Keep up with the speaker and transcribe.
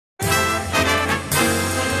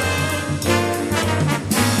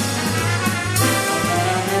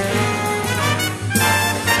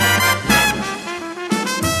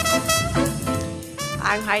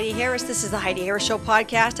Heidi Harris. This is the Heidi Harris Show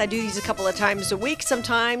podcast. I do these a couple of times a week.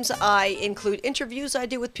 Sometimes I include interviews I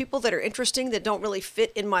do with people that are interesting that don't really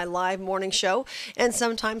fit in my live morning show. And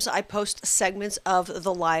sometimes I post segments of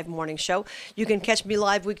the live morning show. You can catch me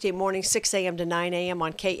live weekday morning, 6 a.m. to 9 a.m.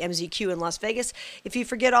 on KMZQ in Las Vegas. If you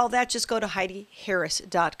forget all that, just go to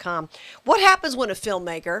HeidiHarris.com. What happens when a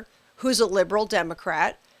filmmaker who's a liberal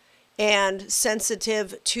Democrat and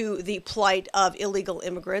sensitive to the plight of illegal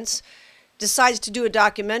immigrants decides to do a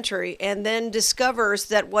documentary and then discovers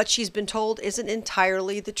that what she's been told isn't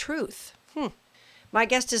entirely the truth? My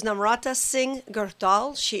guest is Namrata Singh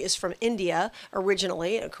Gurdal. She is from India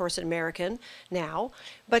originally, of course, an American now.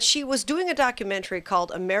 But she was doing a documentary called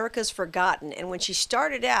America's Forgotten. And when she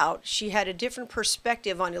started out, she had a different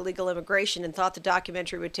perspective on illegal immigration and thought the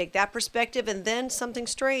documentary would take that perspective. And then something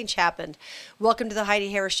strange happened. Welcome to the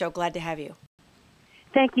Heidi Harris Show. Glad to have you.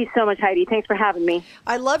 Thank you so much, Heidi. Thanks for having me.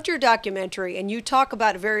 I loved your documentary, and you talk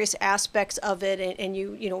about various aspects of it, and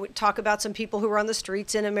you talk about some people who are on the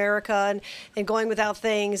streets in America and going without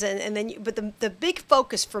things, but the big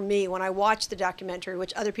focus for me when I watched the documentary,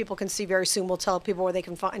 which other people can see very soon, we'll tell people where they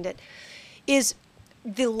can find it, is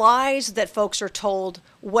the lies that folks are told,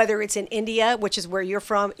 whether it's in India, which is where you're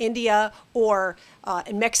from, India, or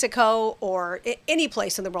in Mexico, or any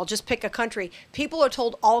place in the world, just pick a country. People are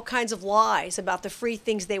told all kinds of lies about the free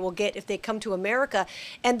things they will get if they come to America,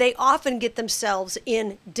 and they often get themselves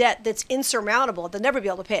in debt that's insurmountable. They'll never be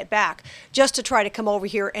able to pay it back, just to try to come over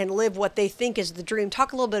here and live what they think is the dream.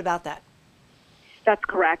 Talk a little bit about that. That's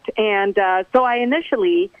correct. And so I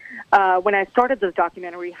initially, when I started this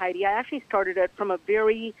documentary, Heidi, I actually started it from a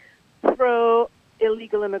very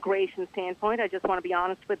pro-illegal immigration standpoint. I just want to be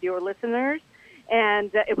honest with your listeners.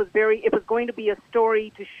 And it was going to be a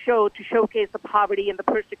story to showcase the poverty and the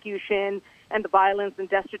persecution and the violence and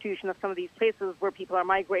destitution of some of these places where people are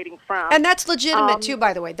migrating from. And that's legitimate too,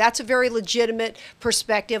 by the way. That's a very legitimate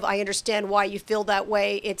perspective. I understand why you feel that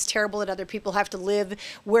way. It's terrible that other people have to live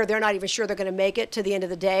where they're not even sure they're going to make it to the end of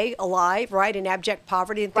the day alive, right, in abject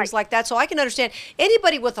poverty and things like that. So I can understand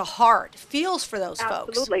anybody with a heart feels for those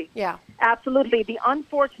folks. Absolutely. Yeah. Absolutely. The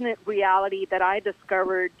unfortunate reality that I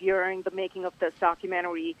discovered during the making of this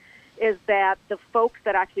documentary is that the folks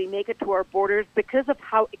that actually make it to our borders, because of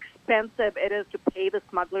how expensive it is to pay the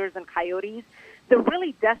smugglers and coyotes, the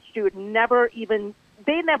really destitute never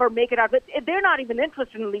make it out. They're not even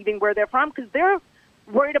interested in leaving where they're from because they're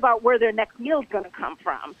worried about where their next meal is going to come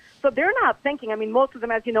from. So they're not thinking. I mean, most of them,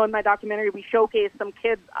 as you know, in my documentary, we showcase some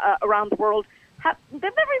kids around the world. They've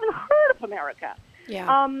never even heard of America.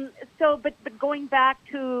 Yeah. But going back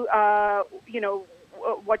to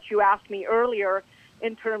what you asked me earlier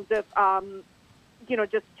in terms of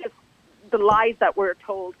just the lies that we're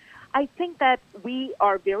told, I think that we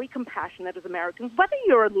are very compassionate as Americans. Whether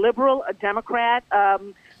you're a liberal, a Democrat, a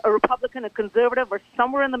Republican, a conservative, or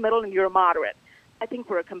somewhere in the middle, and you're a moderate, I think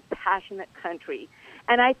we're a compassionate country.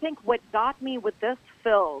 And I think what got me with this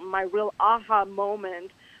film, my real aha moment,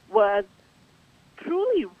 was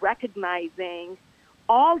truly recognizing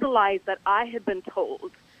all the lies that I had been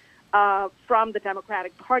told from the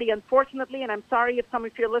Democratic Party. Unfortunately, and I'm sorry if some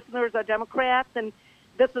of your listeners are Democrats, and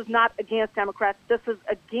this is not against Democrats, this is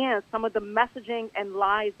against some of the messaging and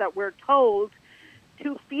lies that we're told,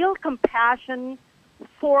 to feel compassion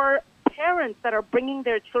for parents that are bringing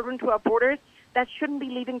their children to our borders that shouldn't be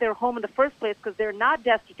leaving their home in the first place because they're not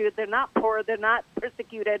destitute, they're not poor, they're not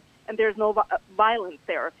persecuted, and there's no violence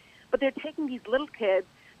there. But they're taking these little kids,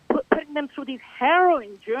 putting them through these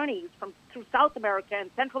harrowing journeys through South America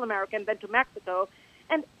and Central America and then to Mexico.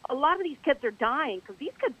 And a lot of these kids are dying because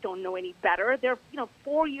these kids don't know any better. They're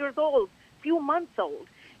 4 years old, few months old.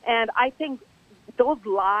 And I think those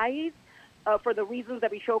lies, for the reasons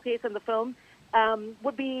that we showcase in the film,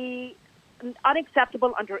 would be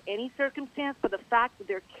unacceptable under any circumstance. But the fact that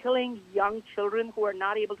they're killing young children who are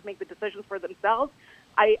not able to make the decisions for themselves,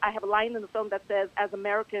 I have a line in the film that says, as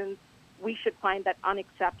Americans, we should find that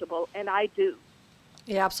unacceptable, and I do.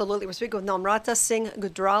 Yeah, absolutely. We're speaking with Namrata Singh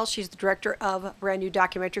Gurdal. She's the director of a brand new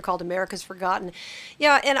documentary called America's Forgotten.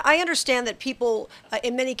 Yeah, and I understand that people,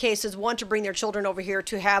 in many cases, want to bring their children over here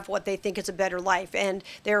to have what they think is a better life. And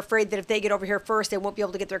they're afraid that if they get over here first, they won't be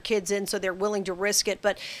able to get their kids in, so they're willing to risk it.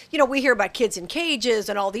 But, we hear about kids in cages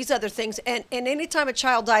and all these other things. And anytime a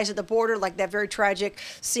child dies at the border, like that very tragic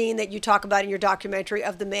scene that you talk about in your documentary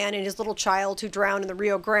of the man and his little child who drowned in the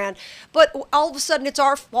Rio Grande, but all of a sudden it's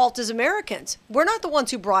our fault as Americans. We're not the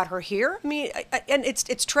ones who brought her here. I mean, and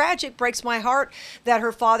it's tragic, breaks my heart that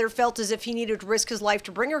her father felt as if he needed to risk his life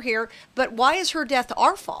to bring her here. But why is her death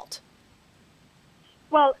our fault?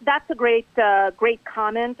 Well, that's a great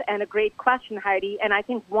comment and a great question, Heidi. And I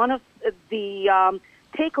think one of the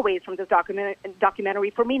takeaways from this documentary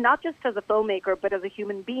for me, not just as a filmmaker but as a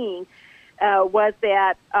human being, was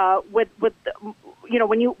that with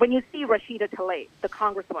when you see Rashida Tlaib, the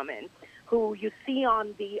congresswoman, who you see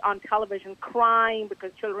on television crying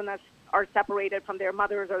because children are separated from their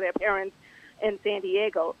mothers or their parents in San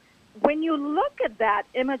Diego. When you look at that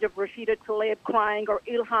image of Rashida Tlaib crying or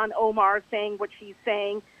Ilhan Omar saying what she's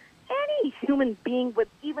saying, any human being with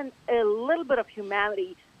even a little bit of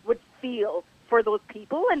humanity would feel for those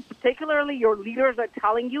people, and particularly your leaders are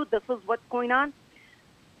telling you this is what's going on.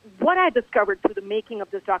 What I discovered through the making of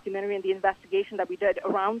this documentary and the investigation that we did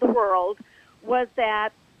around the world was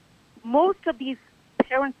that most of these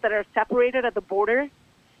parents that are separated at the border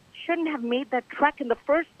shouldn't have made that trek in the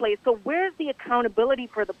first place. So where's the accountability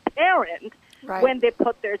for the parent when they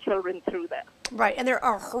put their children through this? Right, and there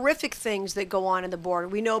are horrific things that go on in the border.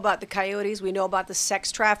 We know about the coyotes. We know about the sex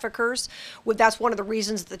traffickers. That's one of the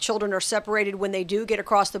reasons that the children are separated when they do get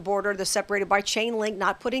across the border. They're separated by chain link,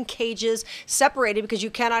 not put in cages, separated because you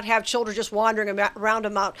cannot have children just wandering around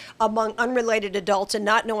among unrelated adults and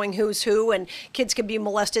not knowing who's who, and kids can be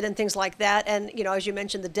molested and things like that. And, as you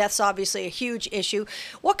mentioned, the death's obviously a huge issue.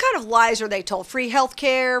 What kind of lies are they told? Free health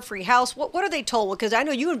care, free house? What are they told? Because I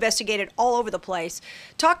know you investigated all over the place.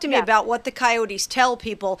 Talk to me about what the coyotes tell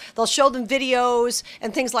people. They'll show them videos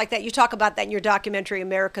and things like that. You talk about that in your documentary,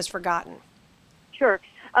 America's Forgotten. Sure.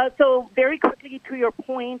 So very quickly to your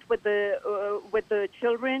point with the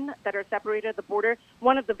children that are separated at the border,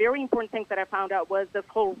 one of the very important things that I found out was this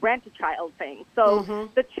whole rent-a-child thing. So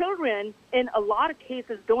the children, in a lot of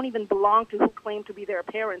cases, don't even belong to who claim to be their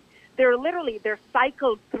parents. They're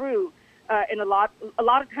cycled through. In a lot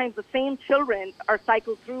of times, the same children are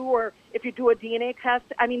cycled through, or if you do a DNA test,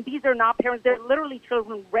 these are not parents. They're literally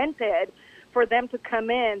children rented for them to come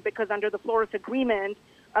in because under the Flores Agreement,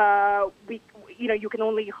 you can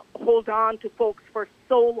only hold on to folks for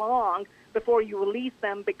so long before you release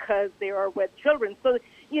them because they are with children. So,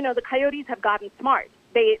 the coyotes have gotten smart.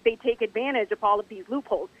 They take advantage of all of these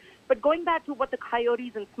loopholes. But going back to what the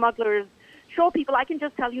coyotes and smugglers show people, I can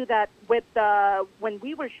just tell you that when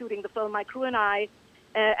we were shooting the film, my crew and I,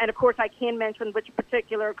 and of course I can't mention which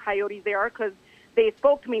particular coyotes they are because they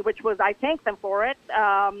spoke to me, which was, I thank them for it.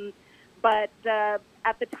 But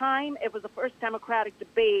at the time, it was the first Democratic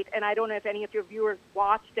debate, and I don't know if any of your viewers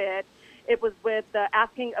watched it. It was with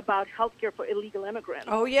asking about health care for illegal immigrants.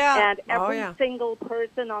 Oh, yeah. And every single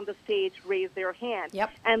person on the stage raised their hand.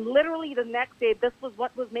 Yep. And literally the next day, this was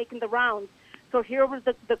what was making the rounds. So here was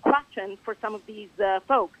the question for some of these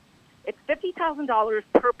folks. It's $50,000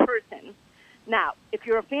 per person. Now, if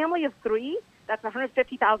you're a family of three, that's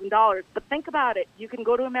 $150,000. But think about it. You can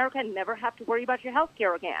go to America and never have to worry about your health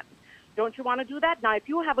care again. Don't you want to do that? Now, if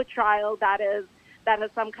you have a child that has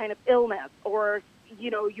some kind of illness, or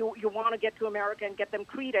you want to get to America and get them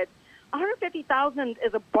treated, $150,000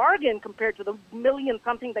 is a bargain compared to the million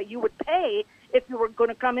something that you would pay if you were going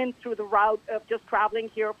to come in through the route of just traveling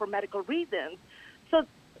here for medical reasons. So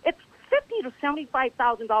it's $50,000 to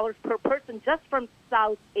 $75,000 per person just from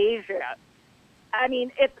South Asia.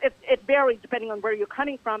 It varies depending on where you're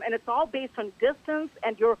coming from, and it's all based on distance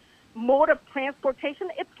and your mode of transportation.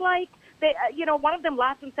 It's like they, one of them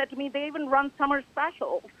laughed and said to me, they even run summer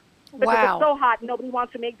specials. Because it's so hot, nobody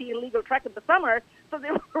wants to make the illegal trek in the summer, so they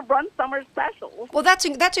run summer specials. Well, that's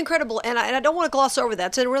incredible, and I don't want to gloss over that.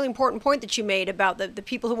 It's a really important point that you made about the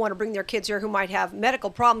people who want to bring their kids here who might have medical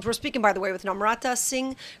problems. We're speaking, by the way, with Namrata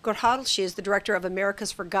Singh Gurhal. She is the director of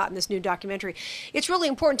America's Forgotten, this new documentary. It's really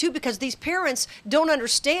important, too, because these parents don't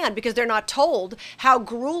understand, because they're not told how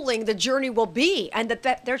grueling the journey will be, and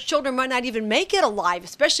that their children might not even make it alive,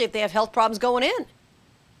 especially if they have health problems going in.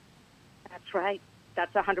 That's right.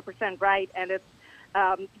 That's 100% right. And it's,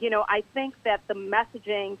 I think that the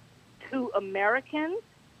messaging to Americans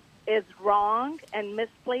is wrong and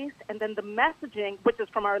misplaced. And then the messaging, which is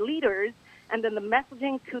from our leaders, and then the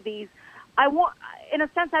messaging to these, I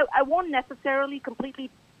won't necessarily completely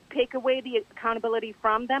take away the accountability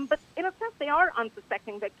from them, but in a sense, they are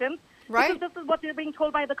unsuspecting victims. Right. Because this is what they're being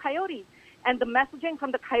told by the coyotes. And the messaging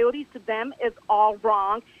from the coyotes to them is all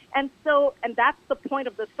wrong. And that's the point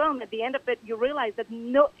of this film. At the end of it, you realize that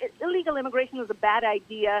illegal immigration is a bad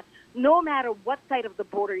idea, no matter what side of the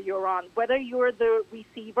border you're on, whether you're the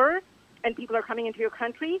receiver and people are coming into your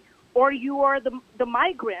country, or you are the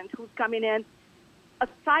migrant who's coming in.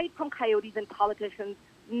 Aside from coyotes and politicians,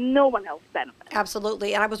 no one else benefits.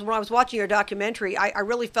 Absolutely. And when I was watching your documentary, I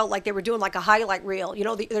really felt like they were doing like a highlight reel. You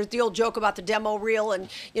know, there's the old joke about the demo reel, and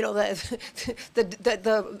you know the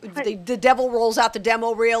devil rolls out the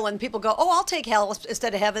demo reel, and people go, "Oh, I'll take hell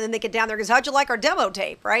instead of heaven." And they get down there and goes, "How'd you like our demo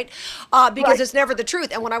tape?" Right? Because it's never the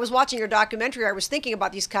truth. And when I was watching your documentary, I was thinking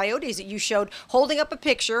about these coyotes that you showed holding up a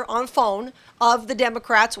picture on phone of the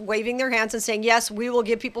Democrats waving their hands and saying, "Yes, we will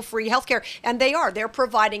give people free health care," and they are. They're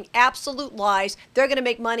providing absolute lies. They're going to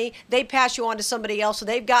make money. They pass you on to somebody else, so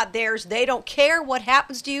they've got theirs. They don't care what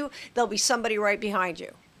happens to you. There'll be somebody right behind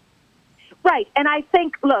you. Right, and I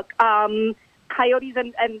think, look, coyotes,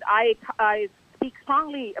 and I speak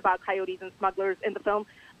strongly about coyotes and smugglers in the film,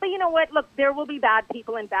 but you know what? Look, there will be bad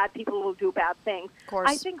people, and bad people will do bad things. Of course.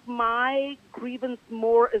 I think my grievance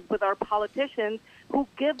more is with our politicians who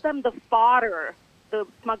give them the fodder, the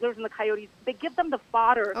smugglers and the coyotes. They give them the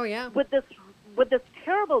fodder with this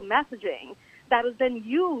terrible messaging that is then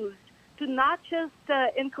used to not just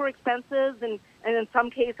incur expenses and in some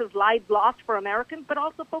cases lives lost for Americans, but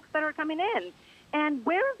also folks that are coming in. And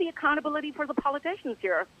where is the accountability for the politicians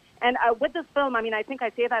here? And with this film, I mean, I think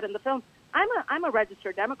I say that in the film, I'm a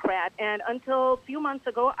registered Democrat, and until a few months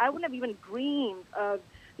ago, I wouldn't have even dreamed of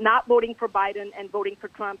not voting for Biden and voting for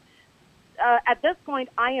Trump. At this point,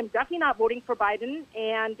 I am definitely not voting for Biden,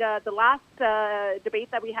 and the last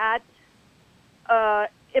debate that we had,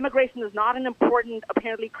 immigration is not an important,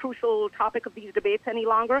 apparently crucial topic of these debates any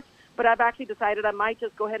longer, but I've actually decided I might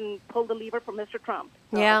just go ahead and pull the lever for Mr. Trump.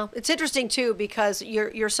 So. Yeah, it's interesting, too, because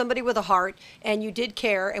you're somebody with a heart, and you did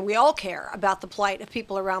care, and we all care about the plight of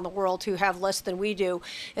people around the world who have less than we do.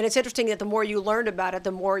 And it's interesting that the more you learned about it,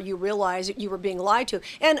 the more you realize that you were being lied to.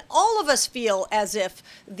 And all of us feel as if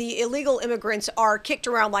the illegal immigrants are kicked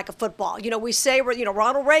around like a football. You know, we say,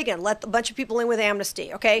 Ronald Reagan let a bunch of people in with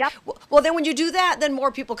amnesty, okay? Yep. Well, then when you do that, then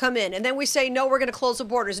more people come in. And then we say, no, we're going to close the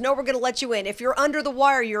borders. No, we're going to let you in. If you're under the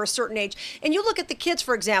wire, you're a certain age. And you look at the kids,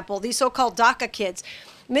 for example, these so-called DACA kids.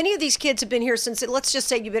 Many of these kids have been here since, let's just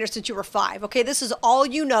say you've been here since you were 5. Okay, this is all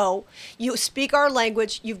you know. You speak our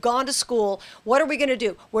language. You've gone to school. What are we going to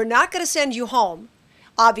do? We're not going to send you home.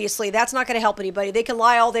 Obviously, that's not going to help anybody. They can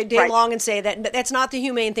lie all day long and say that that's not the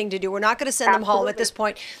humane thing to do. We're not going to send them home at this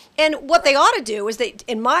point. And what they ought to do is,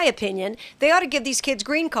 in my opinion, they ought to give these kids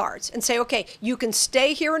green cards and say, okay, you can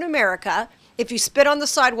stay here in America. If you spit on the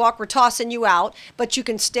sidewalk, we're tossing you out, but you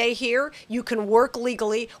can stay here, you can work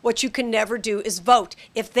legally. What you can never do is vote.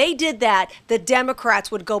 If they did that, the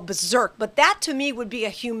Democrats would go berserk. But that, to me, would be a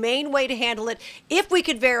humane way to handle it if we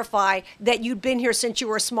could verify that you'd been here since you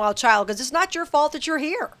were a small child, because it's not your fault that you're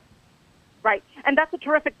here. Right. And that's a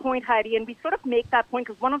terrific point, Heidi. And we sort of make that point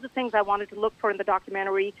because one of the things I wanted to look for in the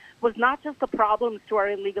documentary was not just the problems to our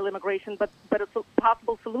illegal immigration, but a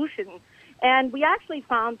possible solution. And we actually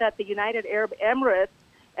found that the United Arab Emirates,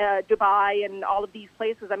 Dubai, and all of these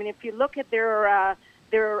places, I mean, if you look at their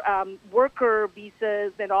worker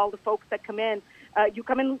visas and all the folks that come in, you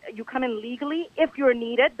come in legally if you're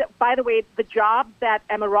needed. By the way, the jobs that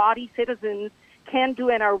Emirati citizens can do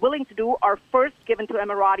and are willing to do are first given to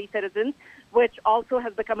Emirati citizens, which also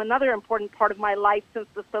has become another important part of my life since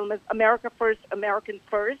this film is America First, Americans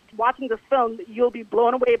First. Watching this film, you'll be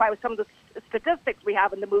blown away by some of the statistics we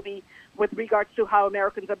have in the movie with regards to how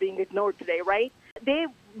Americans are being ignored today, right? They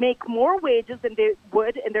make more wages than they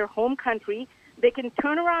would in their home country. They can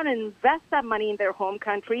turn around and invest that money in their home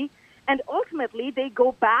country, and ultimately they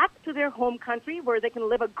go back to their home country where they can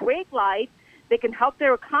live a great life. They can help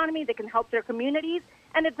their economy, they can help their communities,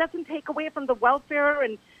 and it doesn't take away from the welfare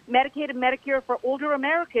and Medicaid and Medicare for older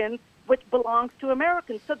Americans, which belongs to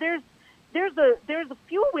Americans. So there's a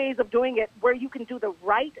few ways of doing it where you can do the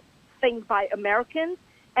right thing by Americans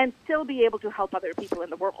and still be able to help other people in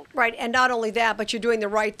the world. Right, and not only that, but you're doing the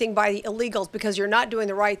right thing by the illegals, because you're not doing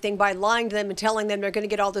the right thing by lying to them and telling them they're going to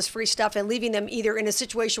get all this free stuff and leaving them either in a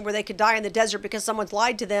situation where they could die in the desert because someone's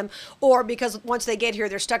lied to them, or because once they get here,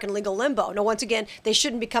 they're stuck in legal limbo. Now, once again, they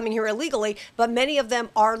shouldn't be coming here illegally, but many of them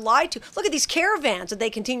are lied to. Look at these caravans that they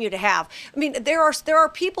continue to have. I mean, there are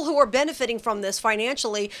people who are benefiting from this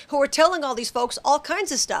financially who are telling all these folks all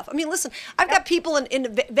kinds of stuff. I mean, listen, I've got people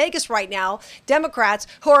in Vegas right now, Democrats,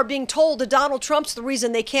 who are being told that Donald Trump's the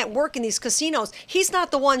reason they can't work in these casinos. He's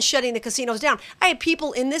not the one shutting the casinos down. I have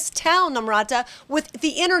people in this town, Namrata, with the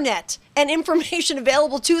internet and information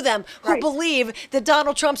available to them who believe that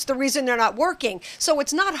Donald Trump's the reason they're not working. So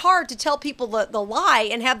it's not hard to tell people the lie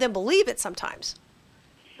and have them believe it sometimes.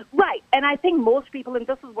 Right. And I think most people, and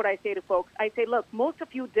this is what I say to folks, I say, look, most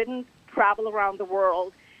of you didn't travel around the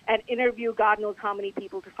world and interview God knows how many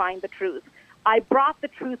people to find the truth. I brought the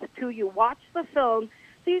truth to you. Watch the film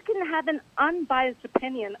so you can have an unbiased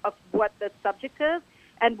opinion of what the subject is.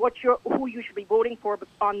 and who you should be voting for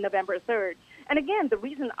on November 3rd. And again, the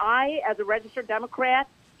reason I, as a registered Democrat,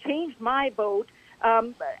 changed my vote,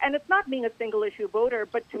 and it's not being a single-issue voter,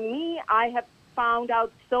 but to me, I have found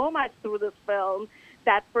out so much through this film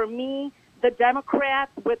that for me, the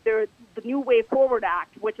Democrats with the New Way Forward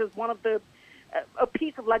Act, which is one of the a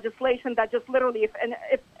piece of legislation that just literally,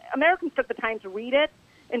 if Americans took the time to read it,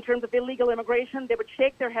 in terms of illegal immigration, they would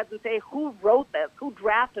shake their heads and say, who wrote this? Who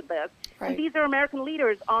drafted this? Right. And these are American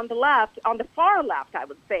leaders on the left, on the far left, I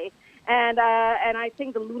would say. And I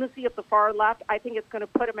think the lunacy of the far left, I think it's going to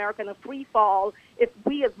put America in a free fall if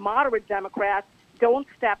we as moderate Democrats don't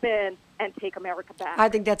step in and take America back. I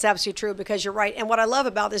think that's absolutely true, because you're right. And what I love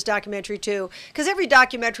about this documentary too, because every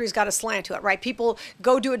documentary's got a slant to it, right? People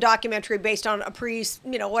go do a documentary based on a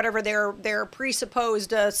whatever their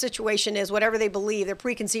presupposed situation is, whatever they believe, their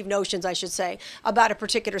preconceived notions, I should say, about a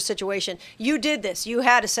particular situation. You did this. You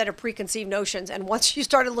had a set of preconceived notions, and once you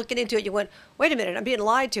started looking into it, you went, wait a minute, I'm being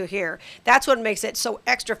lied to here. That's what makes it so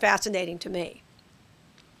extra fascinating to me.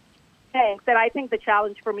 Thanks. And I think the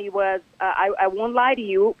challenge for me was, I won't lie to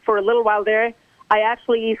you, for a little while there, I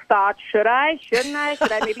actually thought, should I? Shouldn't I?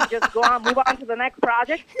 Should I maybe just move on to the next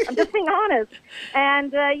project? I'm just being honest.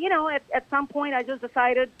 And, at some point I just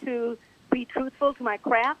decided to be truthful to my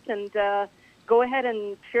craft and go ahead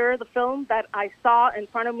and share the film that I saw in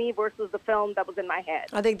front of me versus the film that was in my head.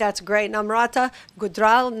 I think that's great. Namrata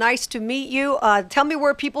Gujral, nice to meet you. Tell me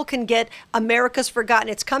where people can get America's Forgotten.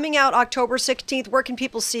 It's coming out October 16th. Where can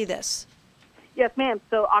people see this? Yes, ma'am.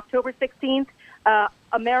 So October 16th,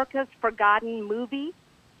 America's Forgotten Movie.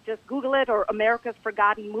 Just Google it, or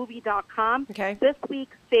americasforgottenmovie.com. Okay. This week,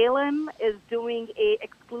 Salem is doing a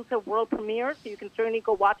exclusive world premiere, so you can certainly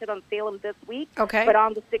go watch it on Salem this week. Okay. But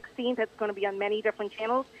on the 16th, it's going to be on many different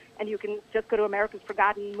channels, and you can just go to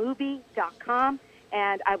americasforgottenmovie.com.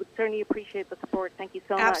 And I would certainly appreciate the support. Thank you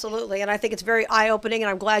so much. Absolutely. And I think it's very eye-opening, and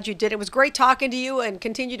I'm glad you did. It was great talking to you, and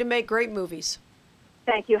continue to make great movies.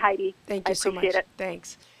 Thank you, Heidi. Thank you so much. It.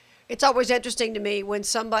 Thanks. It's always interesting to me when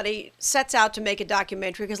somebody sets out to make a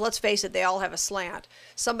documentary, because let's face it, they all have a slant.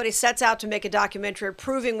 Somebody sets out to make a documentary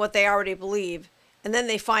proving what they already believe, and then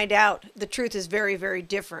they find out the truth is very, very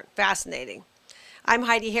different. Fascinating. I'm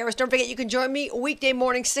Heidi Harris. Don't forget, you can join me weekday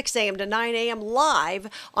morning, 6 a.m. to 9 a.m.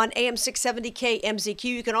 live on AM 670 KMZQ.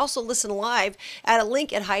 You can also listen live at a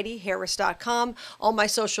link at HeidiHarris.com. All my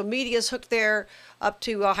social media is hooked there up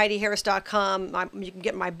to HeidiHarris.com. You can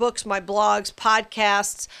get my books, my blogs,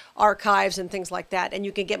 podcasts, archives, and things like that. And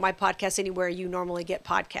you can get my podcasts anywhere you normally get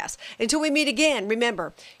podcasts. Until we meet again,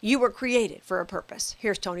 remember, you were created for a purpose.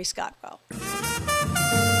 Here's Tony Scottwell.